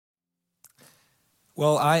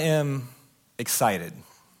Well, I am excited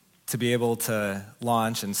to be able to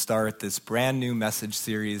launch and start this brand new message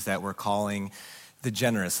series that we're calling The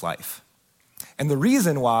Generous Life. And the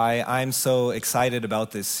reason why I'm so excited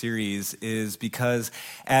about this series is because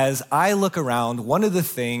as I look around, one of the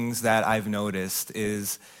things that I've noticed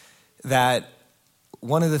is that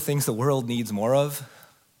one of the things the world needs more of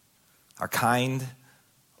are kind,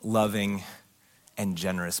 loving, and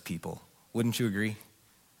generous people. Wouldn't you agree?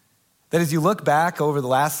 That as you look back over the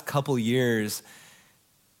last couple years,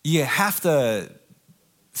 you have to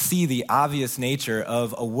see the obvious nature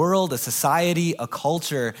of a world, a society, a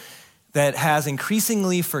culture that has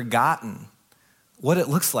increasingly forgotten what it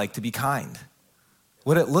looks like to be kind,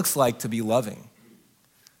 what it looks like to be loving,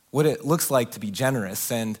 what it looks like to be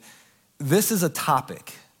generous. And this is a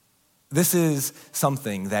topic. This is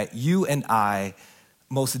something that you and I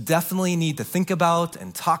most definitely need to think about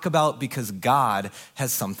and talk about because God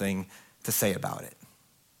has something to say about it.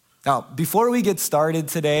 Now, before we get started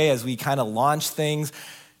today, as we kind of launch things,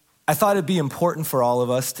 I thought it'd be important for all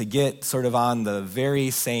of us to get sort of on the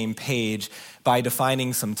very same page by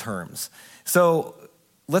defining some terms. So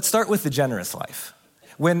let's start with the generous life.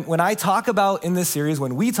 When I talk about in this series,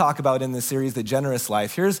 when we talk about in this series, the generous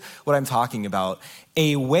life, here's what I'm talking about.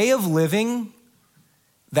 A way of living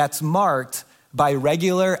that's marked by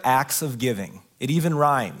regular acts of giving. It even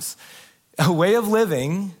rhymes. A way of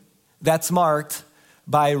living that's marked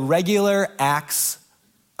by regular acts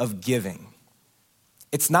of giving.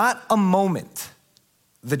 It's not a moment,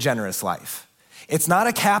 the generous life. It's not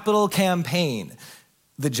a capital campaign,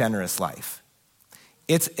 the generous life.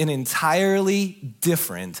 It's an entirely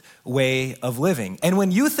different way of living. And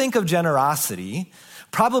when you think of generosity,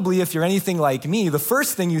 probably if you're anything like me, the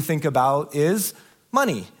first thing you think about is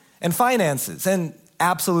money and finances. And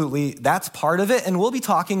absolutely, that's part of it, and we'll be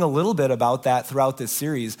talking a little bit about that throughout this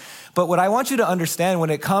series. But what I want you to understand when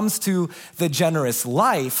it comes to the generous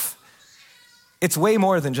life, it's way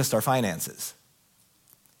more than just our finances.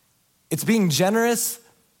 It's being generous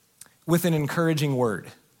with an encouraging word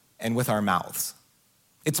and with our mouths.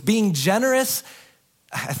 It's being generous,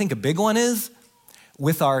 I think a big one is,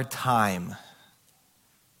 with our time.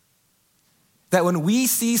 That when we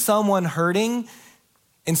see someone hurting,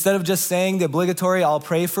 instead of just saying the obligatory, I'll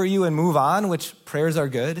pray for you and move on, which prayers are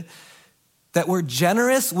good, that we're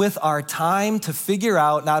generous with our time to figure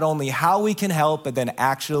out not only how we can help, but then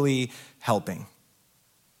actually helping.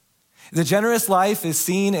 The generous life is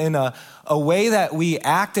seen in a way that we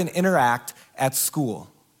act and interact at school.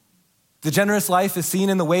 The generous life is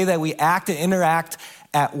seen in the way that we act and interact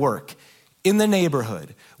at work, in the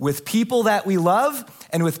neighborhood, with people that we love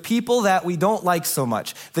and with people that we don't like so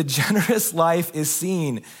much. The generous life is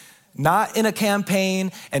seen not in a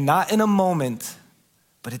campaign and not in a moment,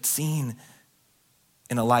 but it's seen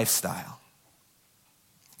in a lifestyle.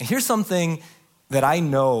 And here's something that I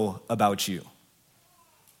know about you.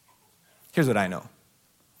 Here's what I know.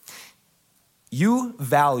 You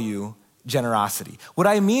value generosity. What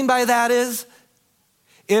I mean by that is,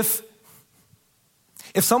 if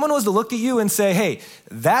someone was to look at you and say, hey,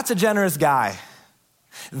 that's a generous guy,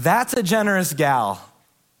 that's a generous gal,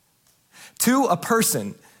 to a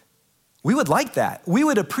person, we would like that. We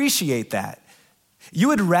would appreciate that. You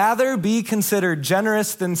would rather be considered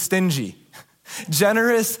generous than stingy,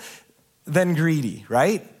 generous than greedy,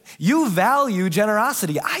 right? You value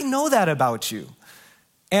generosity. I know that about you.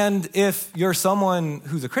 And if you're someone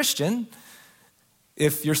who's a Christian,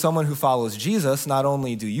 if you're someone who follows Jesus, not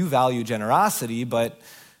only do you value generosity, but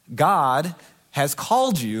God has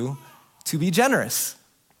called you to be generous.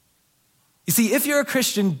 You see, if you're a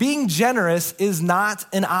Christian, being generous is not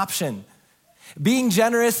an option. Being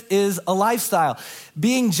generous is a lifestyle.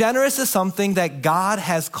 Being generous is something that God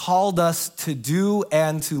has called us to do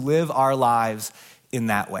and to live our lives in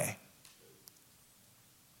that way.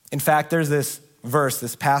 In fact, there's this verse,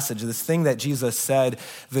 this passage, this thing that Jesus said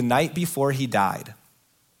the night before he died.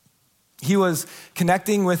 He was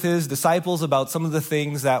connecting with his disciples about some of the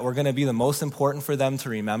things that were going to be the most important for them to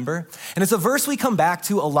remember. And it's a verse we come back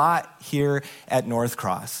to a lot here at North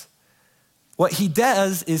Cross. What he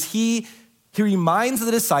does is he reminds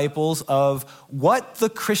the disciples of what the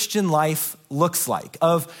Christian life looks like,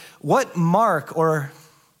 of what mark or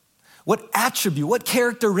what attribute, what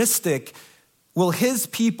characteristic will his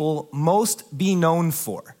people most be known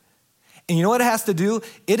for. And you know what it has to do?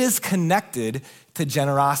 It is connected to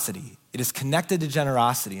generosity. It is connected to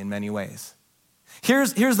generosity in many ways.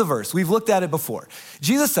 Here's the verse. We've looked at it before.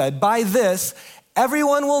 Jesus said, by this,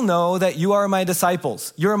 everyone will know that you are my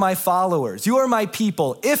disciples. You're my followers. You are my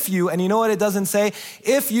people. If you, and you know what it doesn't say?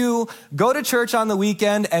 If you go to church on the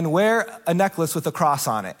weekend and wear a necklace with a cross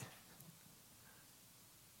on it.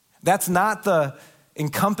 That's not the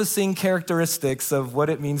encompassing characteristics of what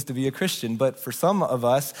it means to be a Christian. But for some of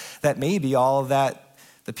us, that may be all that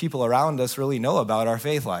the people around us really know about our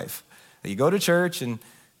faith life. That you go to church and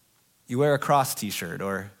you wear a cross t-shirt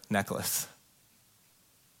or necklace.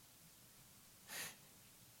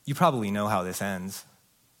 You probably know how this ends.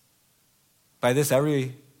 By this,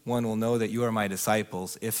 everyone will know that you are my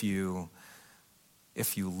disciples if you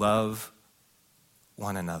love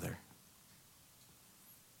one another.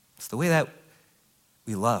 It's the way that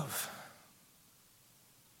we love.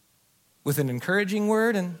 With an encouraging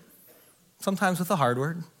word and sometimes with a hard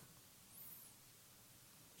word.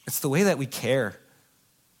 It's the way that we care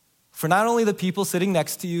for not only the people sitting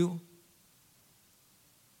next to you,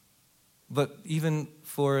 but even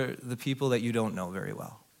for the people that you don't know very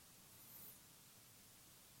well.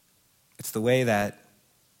 It's the way that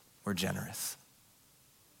we're generous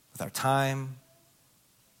with our time,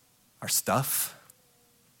 our stuff,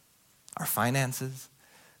 our finances.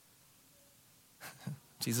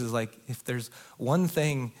 Jesus is like, if there's one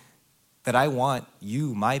thing that I want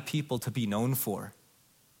you, my people, to be known for,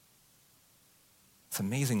 it's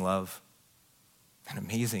amazing love and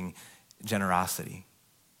amazing generosity.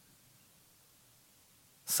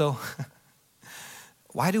 So,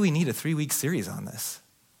 why do we need a 3-week series on this?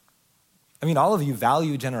 I mean, all of you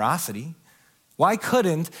value generosity. Why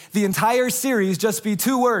couldn't the entire series just be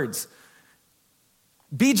 2 words?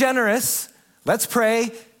 Be generous, let's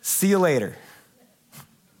pray, see you later.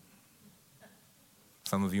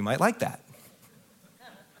 Some of you might like that.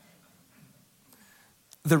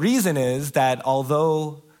 The reason is that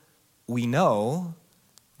although we know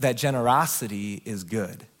that generosity is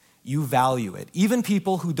good, you value it. Even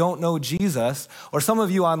people who don't know Jesus, or some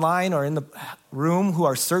of you online or in the room who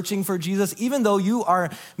are searching for Jesus, even though you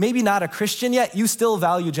are maybe not a Christian yet, you still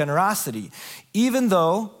value generosity. Even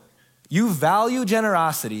though you value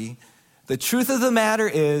generosity, the truth of the matter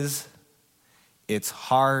is it's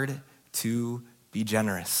hard to be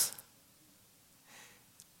generous.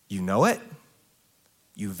 You know it,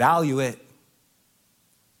 you value it,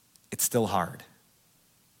 it's still hard.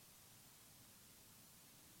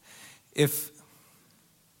 If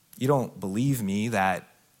you don't believe me that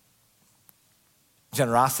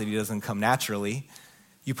generosity doesn't come naturally,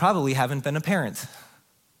 you probably haven't been a parent.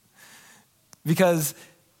 Because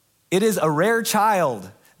it is a rare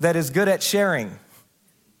child that is good at sharing.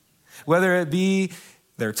 Whether it be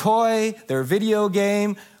their toy, their video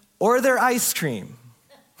game, or their ice cream.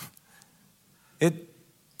 It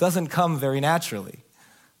doesn't come very naturally.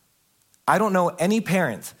 I don't know any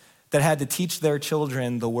parent that had to teach their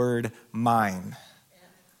children the word mine.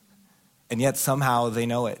 And yet somehow they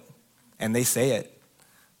know it, and they say it.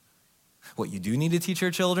 What you do need to teach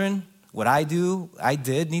your children, what I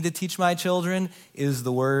did need to teach my children, is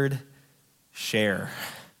the word share.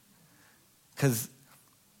 Because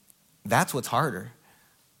that's what's harder.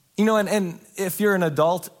 You know, and if you're an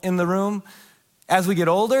adult in the room, as we get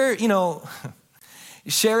older, you know,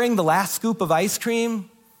 sharing the last scoop of ice cream,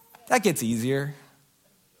 that gets easier.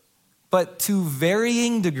 But to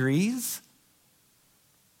varying degrees,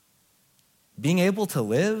 being able to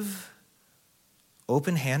live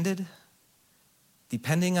open-handed,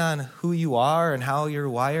 depending on who you are and how you're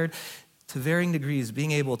wired, to varying degrees,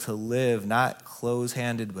 being able to live not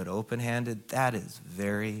close-handed but open-handed, that is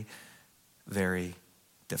very, very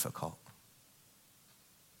difficult.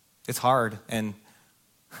 It's hard, and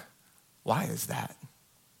why is that?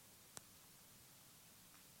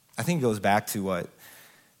 I think it goes back to what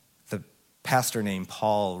the pastor named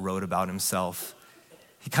Paul wrote about himself.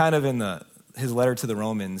 He kind of, in his letter to the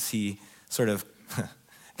Romans, he sort of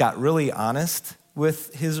got really honest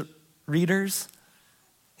with his readers.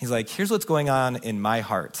 He's like, here's what's going on in my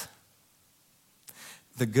heart.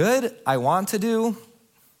 The good I want to do,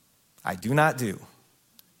 I do not do.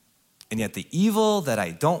 And yet the evil that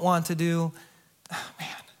I don't want to do, oh man,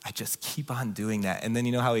 I just keep on doing that. And then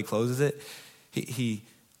you know how he closes it? He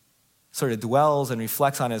sort of dwells and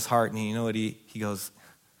reflects on his heart, and you know what he goes,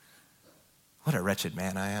 what a wretched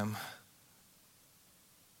man I am.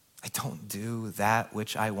 I don't do that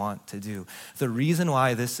which I want to do. The reason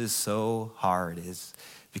why this is so hard is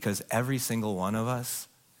because every single one of us,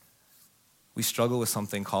 we struggle with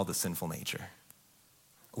something called the sinful nature.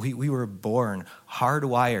 We were born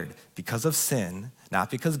hardwired because of sin, not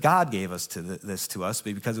because God gave us this to us,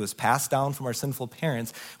 but because it was passed down from our sinful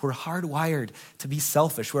parents. We're hardwired to be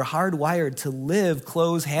selfish. We're hardwired to live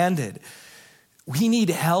close-handed. We need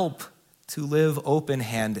help to live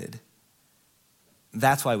open-handed.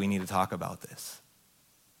 That's why we need to talk about this.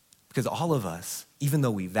 Because all of us, even though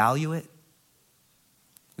we value it,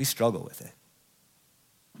 we struggle with it.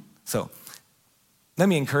 So, Let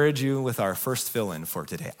me encourage you with our first fill-in for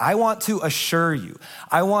today. I want to assure you,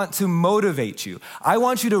 I want to motivate you, I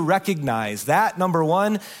want you to recognize that, number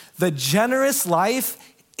one, the generous life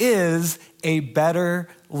is a better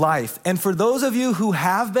life. And for those of you who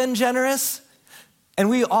have been generous, and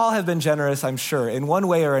we all have been generous, I'm sure, in one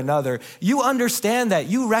way or another, you understand that,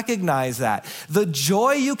 you recognize that. The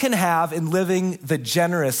joy you can have in living the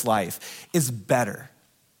generous life is better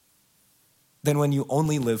than when you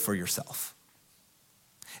only live for yourself.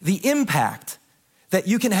 The impact that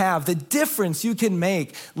you can have, the difference you can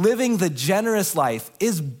make living the generous life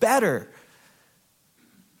is better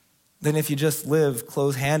than if you just live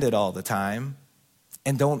close-handed all the time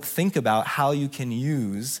and don't think about how you can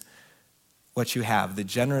use what you have. The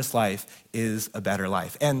generous life is a better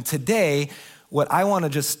life. And today, what I want to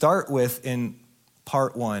just start with in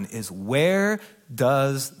part one is, where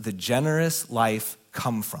does the generous life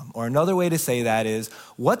come from? Or another way to say that is,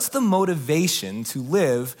 what's the motivation to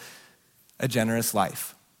live a generous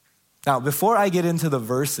life? Now, before I get into the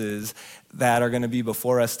verses that are going to be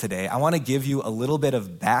before us today, I want to give you a little bit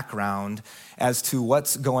of background as to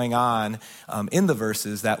what's going on in the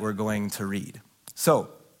verses that we're going to read. So,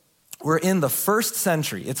 we're in the first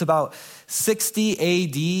century. It's about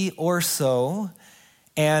 60 AD or so.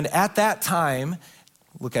 And at that time,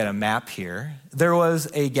 look at a map here, there was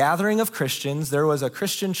a gathering of Christians. There was a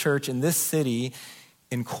Christian church in this city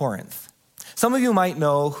in Corinth. Some of you might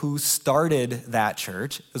know who started that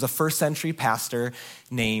church. It was a first century pastor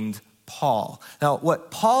named Paul. Now, what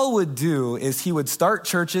Paul would do is he would start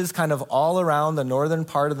churches kind of all around the northern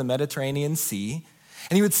part of the Mediterranean Sea,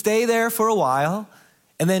 and he would stay there for a while.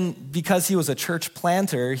 And then because he was a church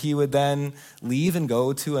planter, he would then leave and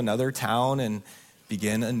go to another town and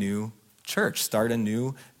begin a new church, start a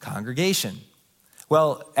new congregation.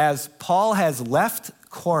 Well, as Paul has left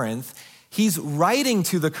Corinth, he's writing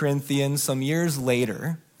to the Corinthians some years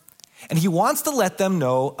later, and he wants to let them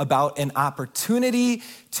know about an opportunity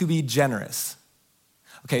to be generous.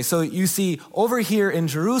 Okay, so you see, over here in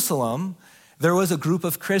Jerusalem, there was a group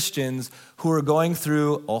of Christians who were going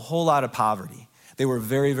through a whole lot of poverty. They were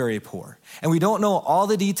very, very poor. And we don't know all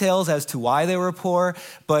the details as to why they were poor,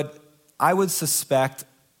 but I would suspect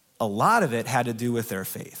a lot of it had to do with their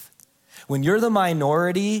faith. When you're the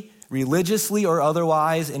minority, religiously or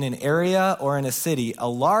otherwise, in an area or in a city,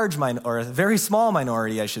 or a very small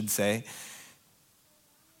minority, I should say,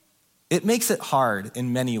 it makes it hard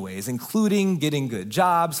in many ways, including getting good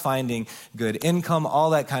jobs, finding good income,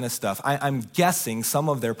 all that kind of stuff. I'm guessing some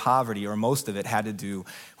of their poverty, or most of it, had to do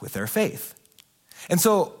with their faith. And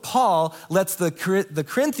so Paul lets the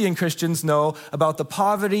Corinthian Christians know about the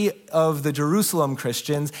poverty of the Jerusalem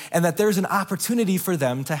Christians and that there's an opportunity for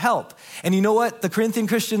them to help. And you know what the Corinthian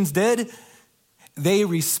Christians did? They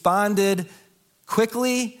responded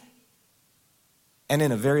quickly and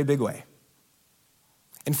in a very big way.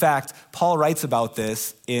 In fact, Paul writes about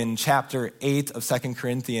this in chapter 8 of 2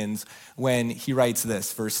 Corinthians when he writes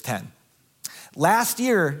this, verse 10. Last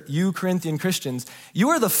year, you Corinthian Christians, you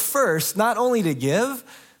were the first not only to give,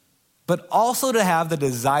 but also to have the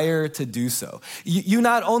desire to do so. You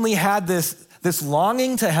not only had this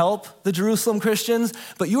longing to help the Jerusalem Christians,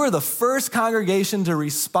 but you were the first congregation to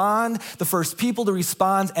respond, the first people to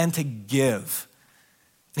respond and to give.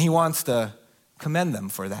 And he wants to commend them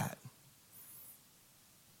for that.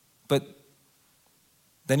 But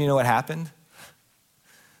then you know what happened?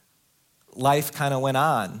 Life kind of went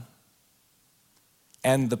on.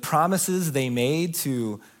 And the promises they made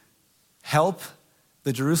to help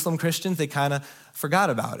the Jerusalem Christians, they kind of forgot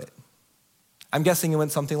about it. I'm guessing it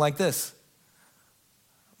went something like this.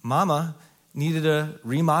 Mama needed to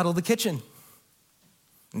remodel the kitchen.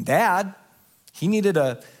 And Dad, he needed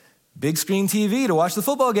a big screen TV to watch the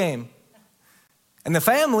football game. And the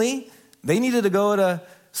family, they needed to go to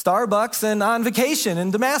Starbucks and on vacation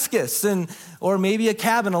in Damascus, or maybe a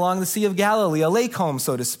cabin along the Sea of Galilee, a lake home,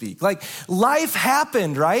 so to speak. Like, life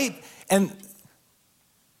happened, right? And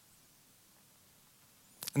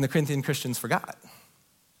the Corinthian Christians forgot.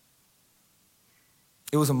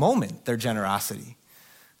 It was a moment, their generosity.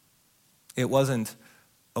 It wasn't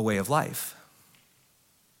a way of life.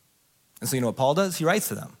 And so you know what Paul does? He writes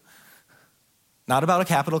to them. Not about a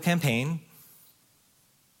capital campaign,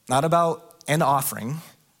 not about an offering.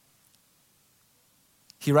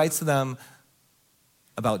 He writes to them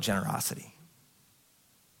about generosity.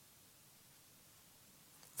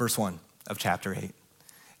 Verse 1 of chapter 8.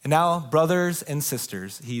 And now, brothers and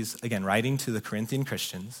sisters, he's again writing to the Corinthian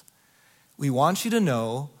Christians, we want you to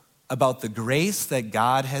know about the grace that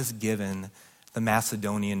God has given the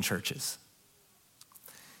Macedonian churches.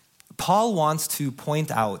 Paul wants to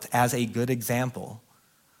point out as a good example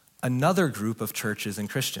another group of churches and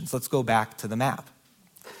Christians. Let's go back to the map.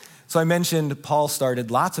 So I mentioned Paul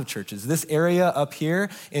started lots of churches. This area up here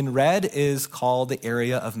in red is called the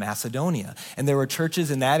area of Macedonia. And there were churches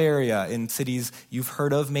in that area in cities you've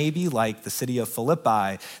heard of maybe, like the city of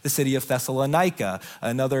Philippi, the city of Thessalonica,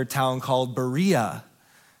 another town called Berea.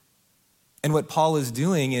 And what Paul is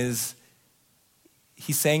doing is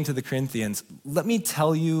he's saying to the Corinthians, let me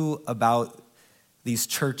tell you about these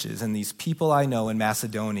churches and these people I know in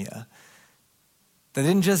Macedonia that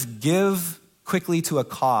didn't just give quickly to a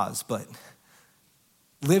cause, but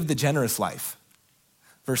live the generous life.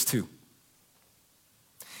 Verse 2.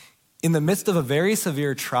 In the midst of a very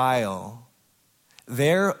severe trial,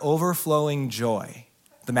 their overflowing joy,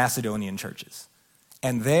 the Macedonian churches,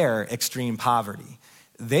 and their extreme poverty,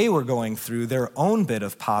 they were going through their own bit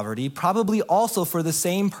of poverty, probably also for the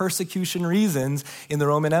same persecution reasons in the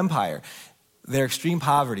Roman Empire. Their extreme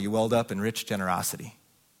poverty welled up in rich generosity.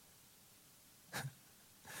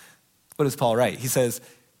 What does Paul write? He says,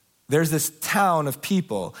 there's this town of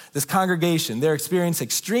people, this congregation, they're experiencing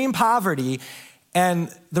extreme poverty,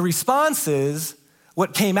 and the response is,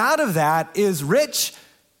 what came out of that is rich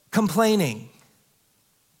complaining,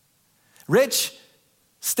 rich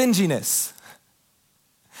stinginess,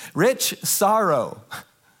 rich sorrow.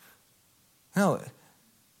 No,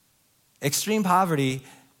 extreme poverty,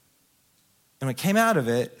 and what came out of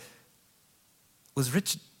it was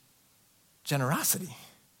rich generosity.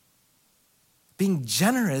 Being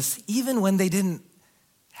generous even when they didn't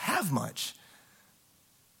have much.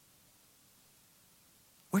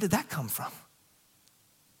 Where did that come from?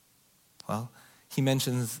 Well, he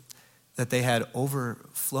mentions that they had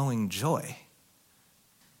overflowing joy.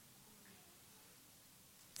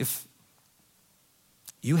 If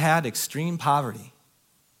you had extreme poverty,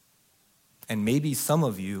 and maybe some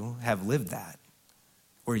of you have lived that,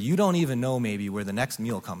 where you don't even know maybe where the next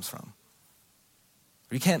meal comes from,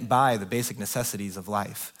 or you can't buy the basic necessities of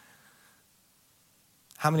life,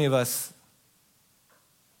 how many of us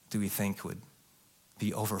do we think would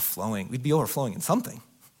be overflowing? We'd be overflowing in something.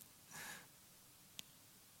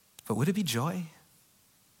 But would it be joy?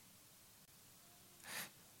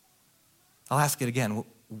 I'll ask it again.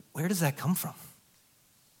 Where does that come from?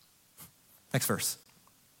 Next verse.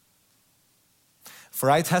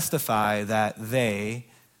 For I testify that they,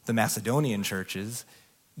 the Macedonian churches,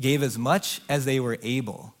 gave as much as they were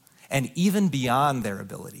able, and even beyond their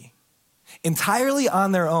ability. Entirely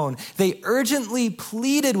on their own, they urgently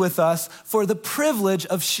pleaded with us for the privilege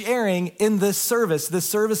of sharing in this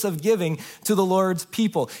service of giving to the Lord's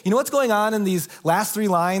people. You know what's going on in these last 3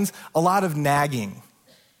 lines? A lot of nagging.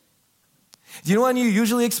 Do you know when you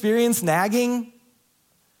usually experience nagging?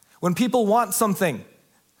 When people want something.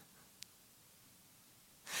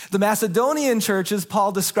 The Macedonian churches,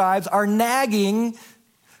 Paul describes, are nagging.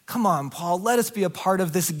 Come on, Paul, let us be a part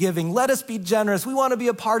of this giving. Let us be generous. We want to be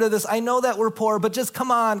a part of this. I know that we're poor, but just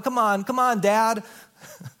come on, Dad.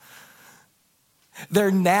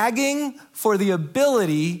 They're nagging for the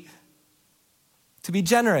ability to be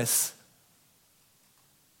generous,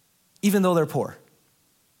 even though they're poor.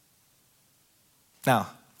 Now,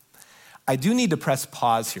 I do need to press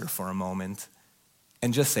pause here for a moment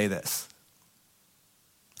and just say this,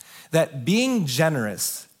 that being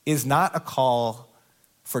generous is not a call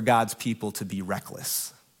for God's people to be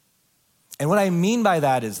reckless. And what I mean by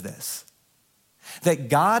that is this, that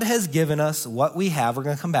God has given us what we have. We're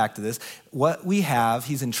going to come back to this. What we have,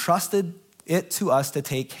 he's entrusted it to us to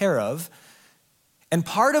take care of. And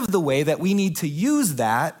part of the way that we need to use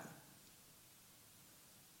that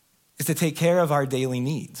is to take care of our daily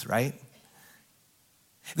needs, right?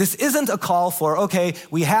 This isn't a call for, okay,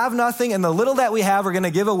 we have nothing and the little that we have we're going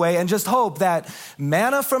to give away and just hope that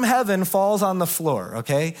manna from heaven falls on the floor,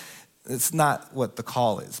 okay? It's not what the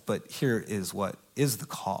call is, but here is what is the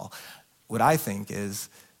call. What I think is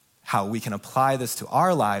how we can apply this to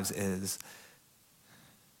our lives is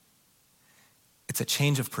it's a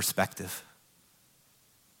change of perspective.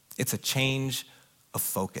 It's a change of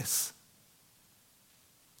focus.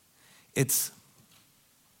 It's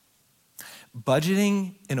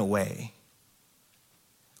budgeting in a way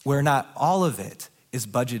where not all of it is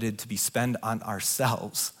budgeted to be spent on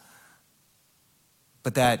ourselves,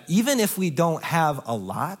 but that even if we don't have a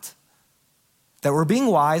lot, that we're being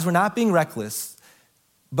wise, we're not being reckless,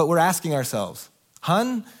 but we're asking ourselves,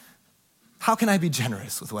 hun, how can I be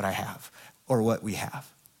generous with what I have or what we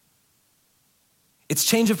have? It's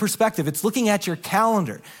change of perspective. It's looking at your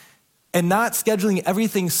calendar and not scheduling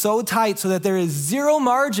everything so tight so that there is zero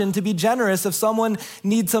margin to be generous if someone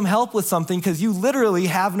needs some help with something because you literally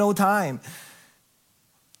have no time.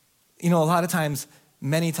 You know, a lot of times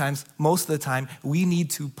many times, most of the time, we need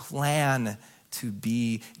to plan to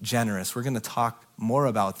be generous. We're going to talk more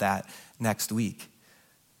about that next week.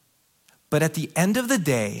 But at the end of the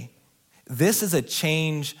day, this is a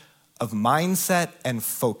change of mindset and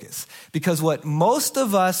focus. Because what most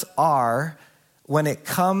of us are when it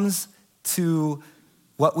comes to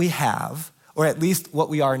what we have, or at least what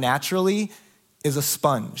we are naturally, is a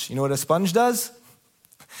sponge. You know what a sponge does?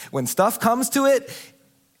 When stuff comes to it,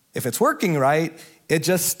 if it's working right, it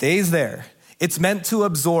just stays there. It's meant to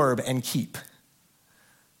absorb and keep.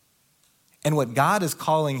 And what God is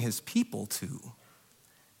calling his people to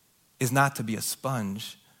is not to be a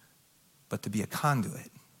sponge, but to be a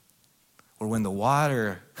conduit. Or when the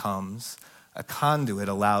water comes, a conduit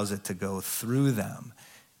allows it to go through them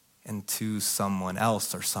and to someone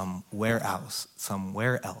else or somewhere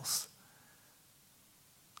else.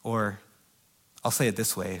 Or I'll say it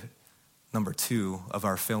this way, number 2 of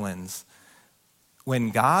our fill-ins. When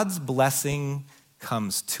God's blessing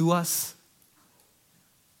comes to us,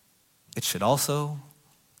 it should also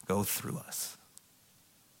go through us.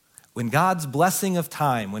 When God's blessing of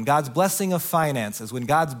time, when God's blessing of finances, when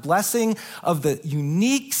God's blessing of the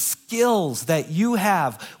unique skills that you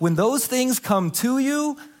have, when those things come to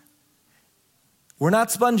you, we're not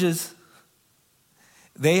sponges.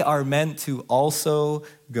 They are meant to also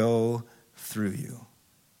go through you.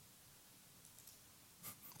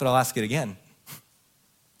 But I'll ask it again.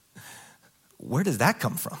 Where does that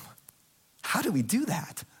come from? How do we do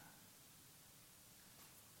that?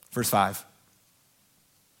 Verse 5.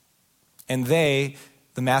 And they,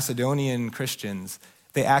 the Macedonian Christians,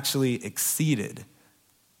 they actually exceeded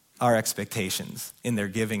our expectations in their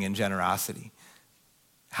giving and generosity.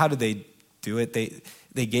 How did they do it?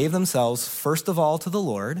 They gave themselves, first of all, to the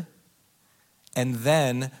Lord, and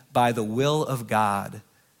then, by the will of God,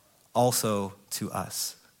 also to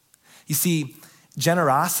us. You see,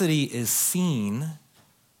 generosity is seen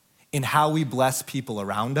in how we bless people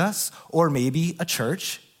around us, or maybe a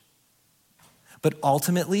church, but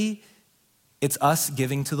ultimately, it's us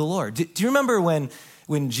giving to the Lord. Do you remember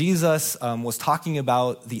when Jesus was talking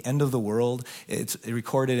about the end of the world? It's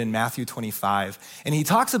recorded in Matthew 25. And he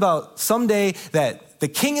talks about someday that the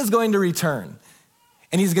king is going to return.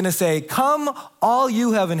 And he's going to say, "Come, all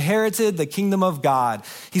you have inherited the kingdom of God."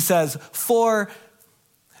 He says, "For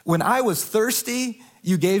when I was thirsty,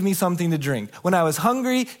 you gave me something to drink. When I was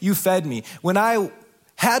hungry, you fed me. When I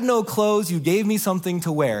had no clothes, you gave me something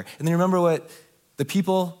to wear." And then remember what the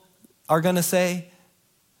people are going to say,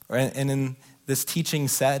 and in this teaching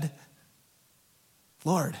said,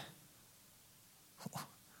 "Lord,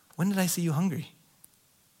 when did I see you hungry?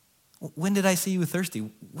 When did I see you thirsty?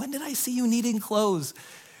 When did I see you needing clothes?"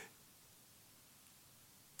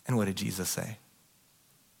 And what did Jesus say?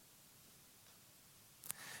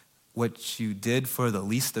 "What you did for the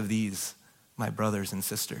least of these, my brothers and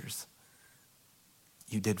sisters,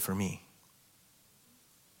 you did for me."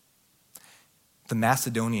 The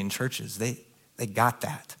Macedonian churches, they got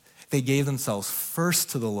that. They gave themselves first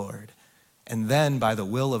to the Lord, and then by the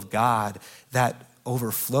will of God, that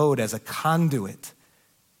overflowed as a conduit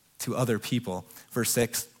to other people. Verse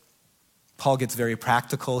 6, Paul gets very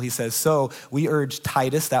practical. He says, "So we urge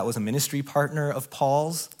Titus," that was a ministry partner of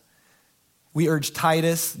Paul's, "we urge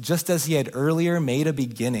Titus, just as he had earlier made a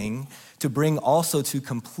beginning, to bring also to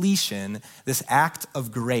completion this act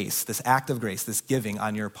of grace, this giving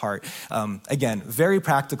on your part." Again, very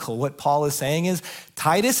practical. What Paul is saying is,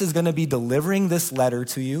 Titus is going to be delivering this letter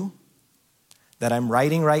to you that I'm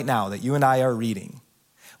writing right now, that you and I are reading.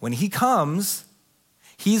 When he comes,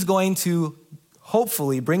 he's going to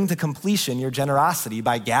hopefully bring to completion your generosity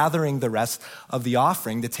by gathering the rest of the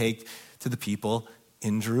offering to take to the people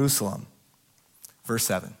in Jerusalem. Verse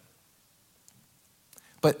 7.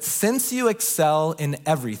 "But since you excel in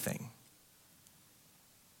everything,"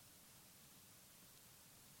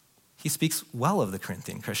 he speaks well of the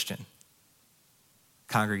Corinthian Christian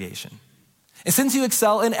congregation. "And since you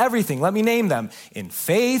excel in everything," let me name them: in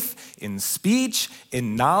faith, in speech,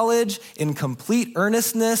 in knowledge, in complete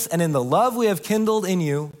earnestness, and in the love we have kindled in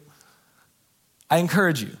you, I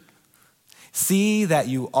encourage you, see that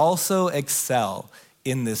you also excel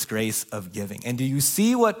in this grace of giving. And do you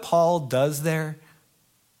see what Paul does there?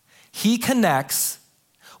 He connects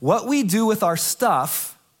what we do with our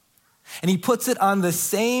stuff, and he puts it on the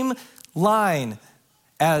same line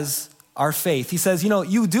as our faith. He says,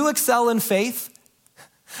 you do excel in faith.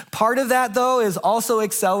 Part of that, though, is also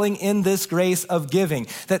excelling in this grace of giving.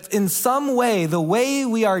 That in some way, the way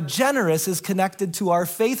we are generous is connected to our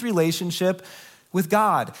faith relationship with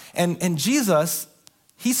God. And Jesus,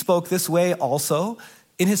 he spoke this way also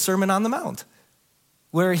in his Sermon on the Mount,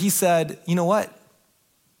 where he said, you know what?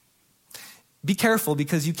 be careful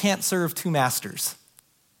because you can't serve two masters.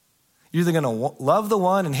 You're either going to love the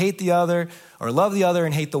one and hate the other, or love the other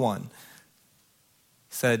and hate the one.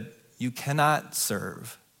 He said, you cannot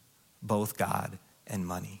serve both God and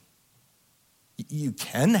money. You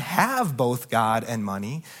can have both God and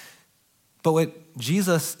money, but what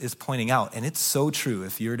Jesus is pointing out, and it's so true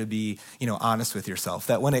if you're to be, honest with yourself,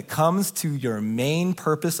 that when it comes to your main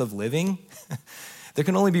purpose of living, there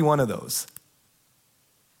can only be one of those.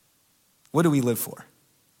 What do we live for?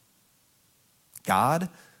 God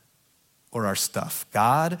or our stuff?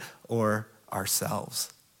 God or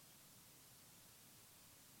ourselves?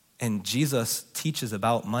 And Jesus teaches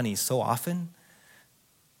about money so often,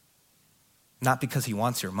 not because he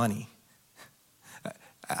wants your money.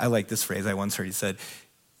 I like this phrase I once heard.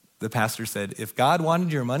 The pastor said, if God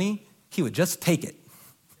wanted your money, he would just take it.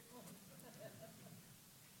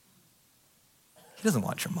 He doesn't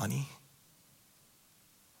want your money.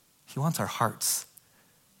 He wants our hearts.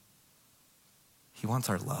 He wants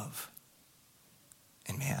our love.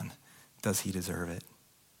 And man, does he deserve it?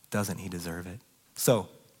 Doesn't he deserve it? So,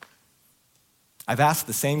 I've asked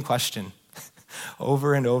the same question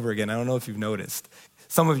over and over again. I don't know if you've noticed.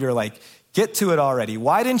 Some of you are like, get to it already.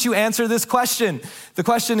 Why didn't you answer this question? The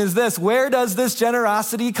question is this: where does this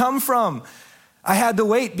generosity come from? I had to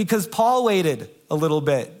wait because Paul waited a little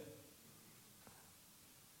bit.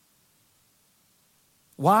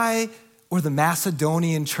 Why were the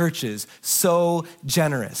Macedonian churches so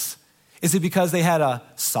generous? Is it because they had a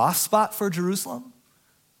soft spot for Jerusalem?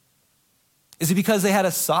 Is it because they had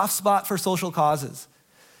a soft spot for social causes?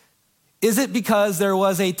 Is it because there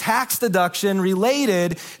was a tax deduction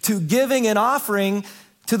related to giving and offering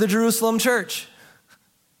to the Jerusalem church?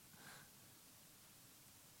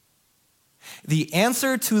 The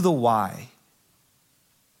answer to the why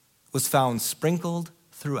was found sprinkled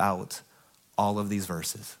throughout all of these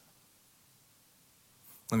verses.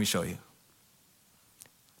 Let me show you.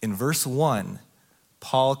 In verse 1,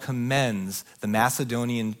 Paul commends the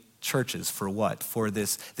Macedonian churches for what? For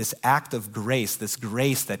this act of grace, this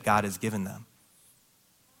grace that God has given them.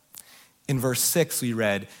 In verse 6, we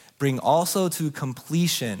read, bring also to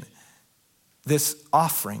completion this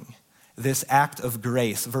offering, this act of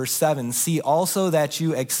grace. Verse 7, see also that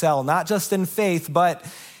you excel, not just in faith, but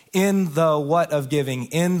in the what of giving?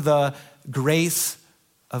 In the grace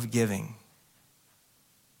of giving.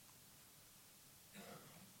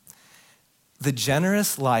 The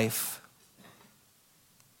generous life,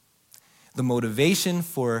 the motivation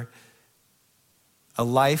for a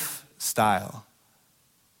lifestyle,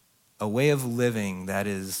 a way of living that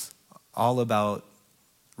is all about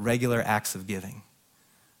regular acts of giving.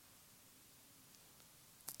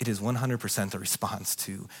 It is 100% a response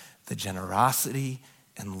to the generosity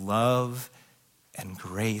and love and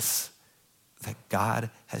grace that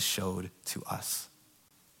God has showed to us.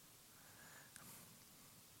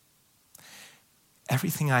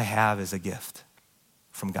 Everything I have is a gift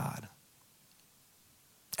from God.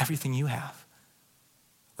 Everything you have.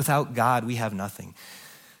 Without God, we have nothing.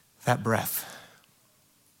 That breath,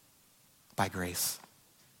 by grace.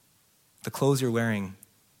 The clothes you're wearing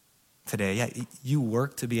today, yeah, you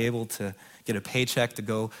work to be able to get a paycheck to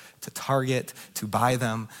go to Target, to buy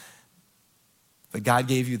them. But God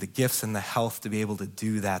gave you the gifts and the health to be able to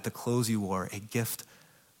do that. The clothes you wore, a gift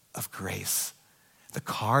of grace. The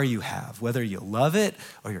car you have, whether you love it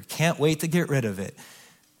or you can't wait to get rid of it,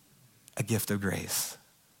 a gift of grace.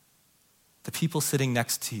 The people sitting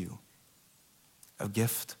next to you, a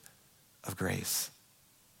gift of grace.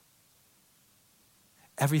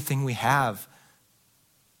 Everything we have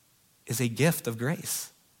is a gift of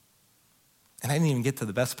grace. And I didn't even get to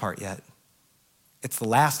the best part yet. It's the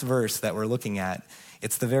last verse that we're looking at.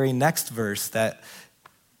 It's the very next verse that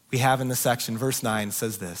we have in the section. Verse 9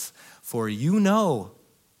 says this: for you know,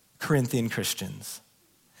 Corinthian Christians,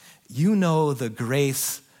 you know the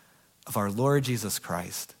grace of our Lord Jesus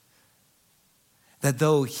Christ, that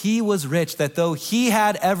though he was rich, that though he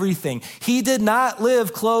had everything, he did not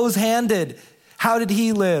live close-handed. How did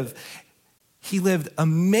he live? He lived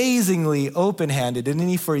amazingly open-handed,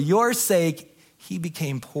 and for your sake, he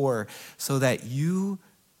became poor so that you,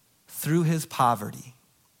 through his poverty,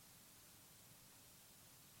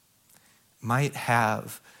 might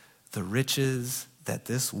have the riches that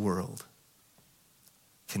this world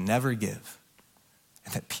can never give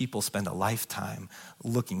and that people spend a lifetime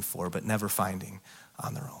looking for but never finding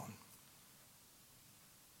on their own.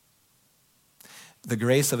 The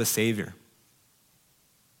grace of a Savior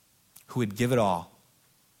who would give it all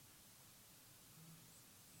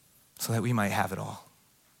so that we might have it all.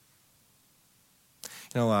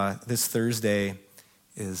 This Thursday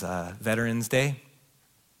is Veterans Day.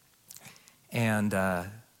 And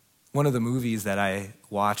one of the movies that I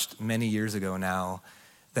watched many years ago now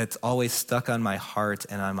that's always stuck on my heart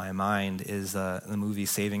and on my mind is the movie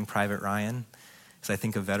Saving Private Ryan, because I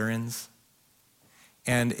think of veterans.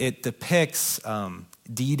 And it depicts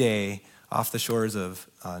D-Day off the shores of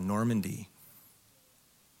Normandy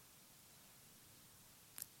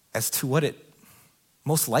as to what it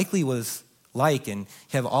most likely was like. And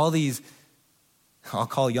you have all these, I'll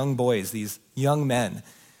call young boys, these young men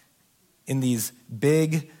in these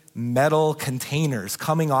big metal containers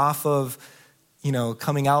coming out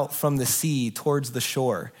from the sea towards the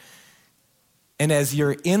shore. And as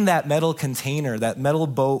you're in that metal container, that metal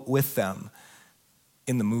boat with them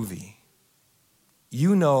in the movie,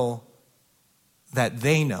 you know that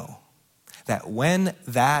they know that when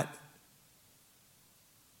that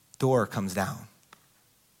door comes down,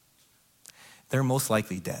 they're most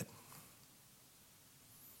likely dead.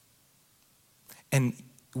 And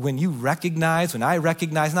when I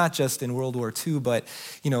recognize, not just in World War II, but,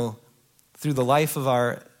 through the life of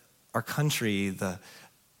our country, the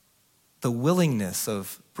willingness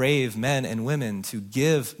of brave men and women to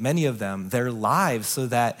give, many of them, their lives so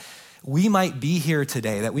that we might be here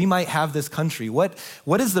today, that we might have this country. What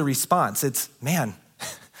is the response? It's, man,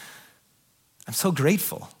 I'm so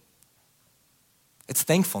grateful. It's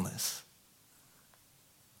thankfulness.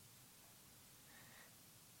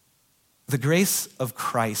 The grace of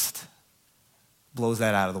Christ blows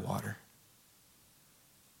that out of the water.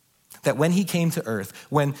 That when he came to earth,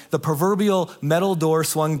 when the proverbial metal door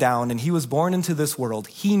swung down and he was born into this world,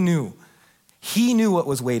 he knew what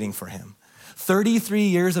was waiting for him. 33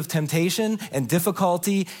 years of temptation and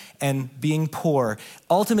difficulty and being poor,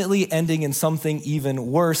 ultimately ending in something even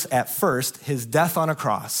worse at first, his death on a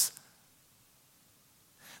cross.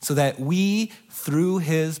 So that we, through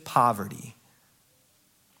his poverty,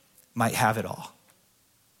 might have it all.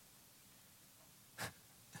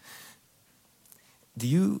 Do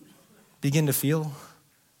you begin to feel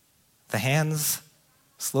the hands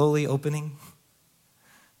slowly opening?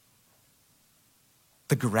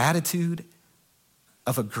 The gratitude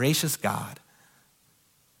of a gracious God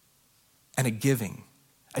and a giving,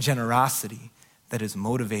 a generosity that is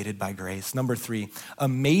motivated by grace. Number 3,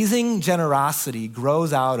 amazing generosity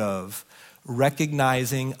grows out of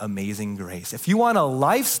recognizing amazing grace. If you want a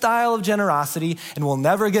lifestyle of generosity, and we'll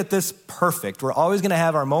never get this perfect, we're always going to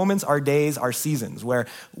have our moments, our days, our seasons where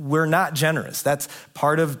we're not generous. That's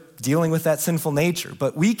part of dealing with that sinful nature,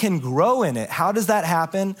 but we can grow in it. How does that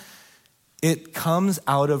happen? It comes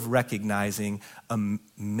out of recognizing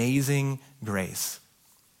amazing grace.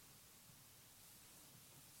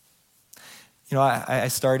 I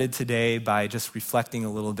started today by just reflecting a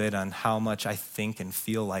little bit on how much I think and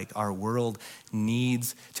feel like our world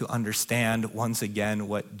needs to understand once again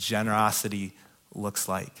what generosity looks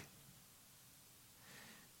like.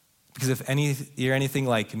 Because if you're anything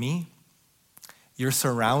like me, you're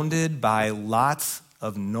surrounded by lots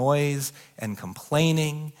of noise and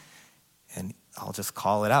complaining, and I'll just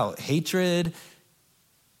call it out, hatred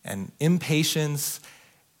and impatience.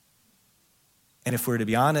 And if we're to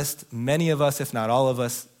be honest, many of us, if not all of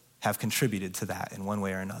us, have contributed to that in one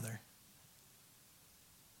way or another.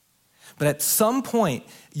 But at some point,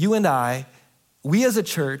 you and I, we as a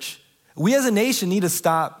church, we as a nation need to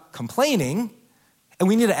stop complaining, and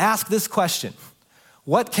we need to ask this question: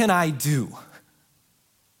 what can I do?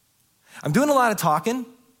 I'm doing a lot of talking.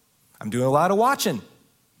 I'm doing a lot of watching.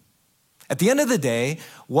 At the end of the day,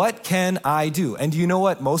 what can I do? And do you know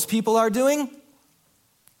what most people are doing?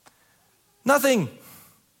 Nothing.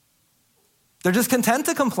 They're just content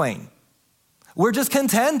to complain. We're just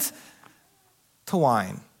content to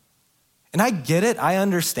whine. And I get it. I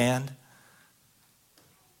understand.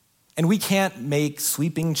 And we can't make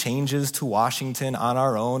sweeping changes to Washington on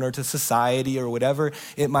our own or to society or whatever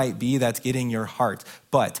it might be that's getting your heart.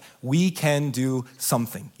 But we can do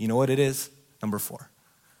something. You know what it is? Number 4.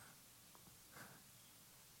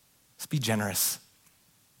 Let's be generous.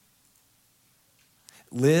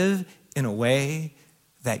 Live in a way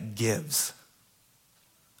that gives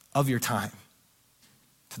of your time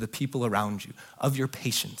to the people around you, of your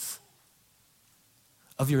patience,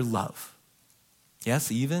 of your love,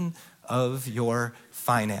 yes, even of your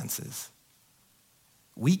finances.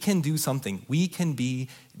 We can do something. We can be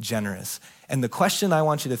generous. And the question I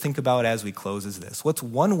want you to think about as we close is this: what's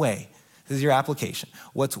one way, this is your application,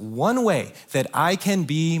 what's one way that I can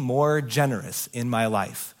be more generous in my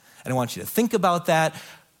life? And I want you to think about that.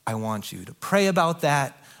 I want you to pray about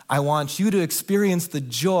that. I want you to experience the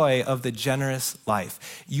joy of the generous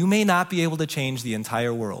life. You may not be able to change the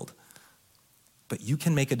entire world, but you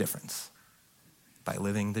can make a difference by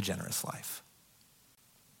living the generous life.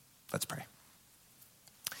 Let's pray.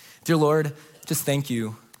 Dear Lord, just thank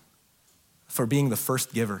you for being the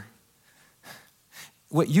first giver.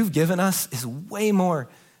 What you've given us is way more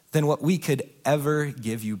than what we could ever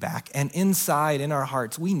give you back. And inside, in our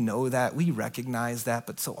hearts, we know that, we recognize that,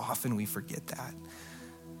 but so often we forget that.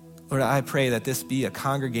 Lord, I pray that this be a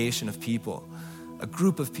congregation of people, a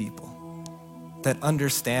group of people that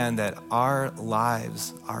understand that our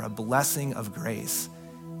lives are a blessing of grace,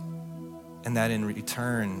 and that in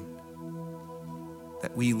return,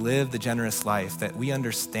 that we live the generous life, that we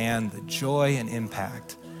understand the joy and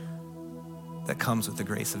impact that comes with the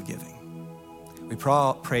grace of giving. We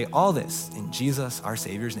pray all this in Jesus, our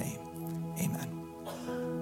Savior's name. Amen.